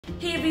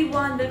Hey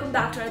everyone, welcome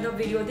back to another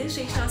video. This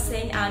is Shrestha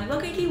Singh and you're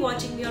currently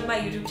watching me on my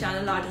YouTube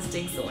channel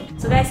Artistic Zone.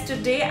 So guys,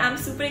 today I'm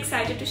super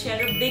excited to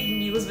share a big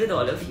news with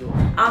all of you.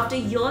 After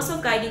years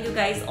of guiding you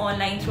guys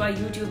online through our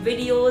YouTube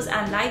videos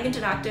and live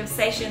interactive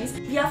sessions,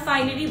 we are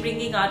finally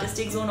bringing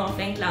Artistic Zone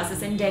offline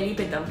classes in Delhi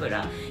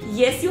Pitampura.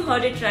 Yes, you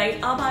heard it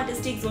right. अब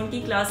Artistic Zone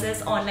की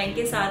classes online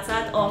के साथ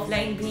साथ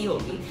offline भी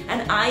होगी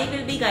and I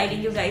will be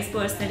guiding you guys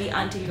personally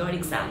until your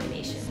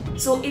examination.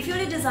 So if you're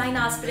a design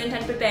aspirant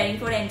and preparing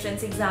for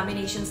entrance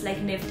examinations like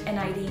NIFT,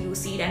 NID,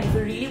 UCEED, and if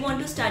you really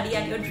want to study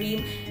at your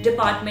dream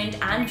department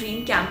and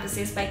dream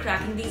campuses by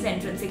cracking these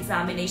entrance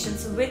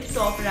examinations with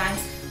top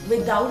ranks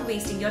without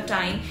wasting your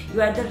time,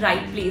 you are at the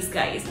right place,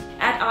 guys.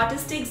 At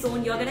Artistic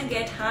Zone, you're gonna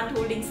get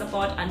hand-holding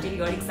support until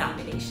your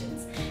examinations.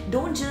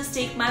 Don't just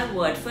take my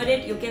word for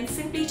it. You can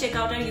simply check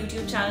out our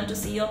YouTube channel to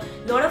see a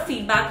lot of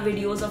feedback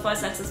videos of our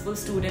successful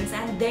students,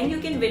 and then you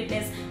can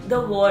witness the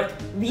worth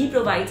we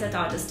provide at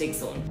Artistic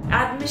Zone.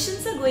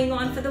 Admissions are going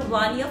on for the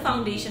one-year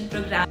foundation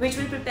program, which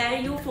will prepare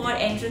you for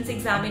entrance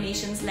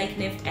examinations like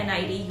NIFT,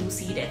 NID,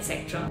 UCEED,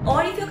 etc.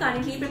 Or if you're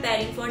currently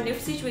preparing for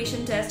NIFT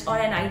situation test or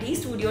NID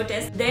studio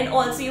test, then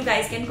also you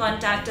guys can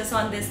contact us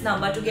on this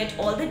number to get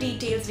all the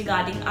details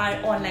regarding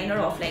our online or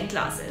offline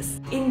classes.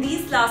 In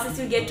these classes,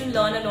 you get to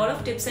learn a lot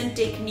of tips and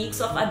techniques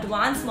of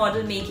advanced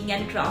model making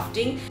and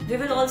crafting. We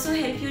will also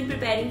help you in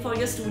preparing for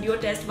your studio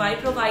test while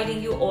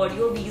providing you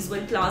audio,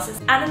 visual classes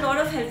and a lot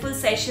of helpful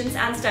sessions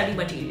and study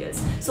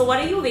materials. So what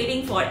are you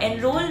waiting for?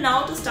 Enroll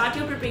now to start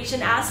your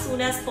preparation as soon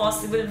as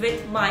possible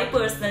with my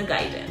personal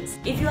guidance.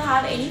 If you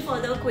have any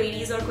further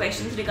queries or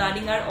questions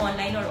regarding our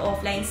online or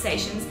offline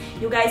sessions,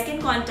 you guys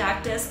can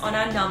contact us on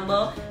our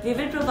number. We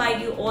will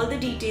provide you all the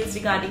details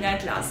regarding our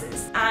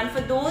classes. And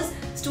for those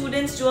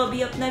students जो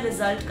अभी अपना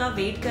result का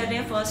wait कर रहे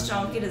हैं, first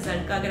round के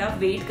result का अगर आप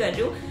वेट कर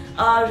रहे हो,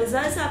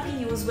 रिजल्ट्स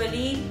आपकी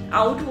यूजुअली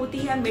आउट होती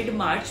है मिड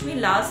मार्च में.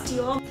 Last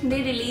year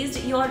they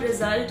released your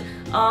result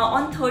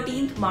on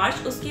 13th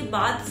मार्च. उसके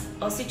बाद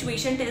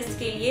सिचुएशन टेस्ट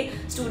के लिए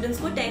स्टूडेंट्स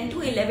को 10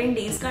 to 11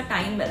 डेज का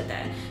टाइम मिलता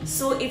है.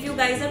 So if you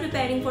guys are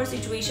preparing for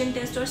situation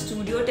test और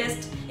studio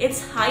test,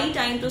 it's high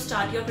time to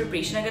start your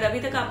preparation. अगर अभी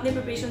तक आपने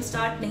प्रिपरेशन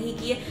स्टार्ट नहीं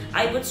की है,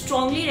 I would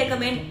strongly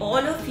recommend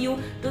all of you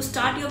to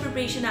start your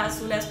preparation as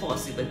soon as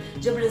possible.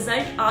 जब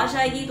result आ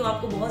जाएगी तो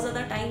आपको बहुत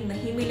ज्यादा टाइम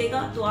नहीं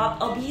मिलेगा, तो आप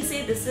अभी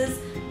से this is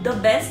the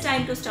best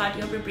time to start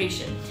your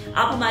preparation.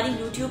 आप हमारी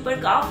यूट्यूब पर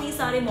काफी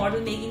सारे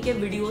मॉडल मेकिंग के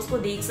वीडियोस को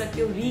देख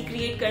सकते हो,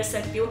 रिक्रिएट कर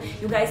सकते हो.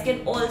 You guys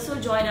can also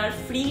join our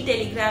free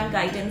Telegram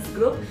guidance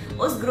group.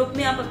 उस ग्रुप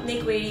में आप अपने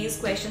क्वेरीज,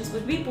 क्वेश्चंस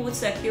कुछ भी पूछ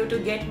सकते हो to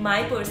get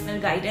my personal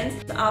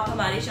guidance. आप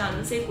हमारे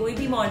चैनल से कोई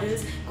भी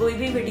मॉडल्स, कोई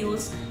भी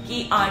वीडियोस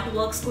की आर्ट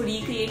वर्क्स को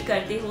रिक्रिएट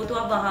करते हो तो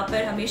आप वहां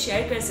पर हमें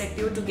शेयर कर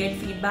सकते हो टू गेट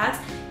फीडबैक्स.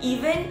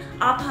 इवन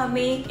आप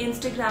हमें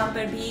इंस्टाग्राम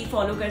पर भी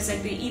फॉलो कर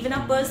सकते हो. इवन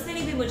आप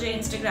पर्सनली भी मुझे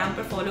इंस्टाग्राम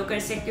पर फॉलो कर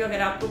सकते हो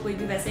अगर आपको कोई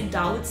भी वैसे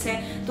डाउट्स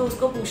है तो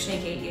उसको पूछने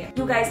के लिए.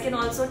 You guys can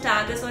also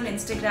tag us on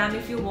Instagram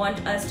if you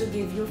want us to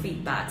give you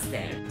feedbacks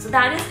there. So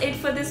that is it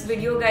for this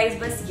video guys.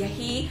 बस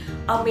यही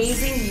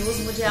अमेजिंग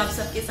न्यूज मुझे आप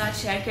सबके साथ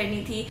शेयर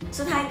करनी थी.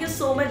 So thank you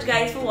so much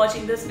guys for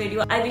watching this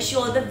video. I wish you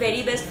all the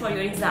very best for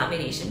your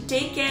examination.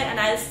 Take care and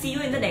I will see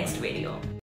you in the next video.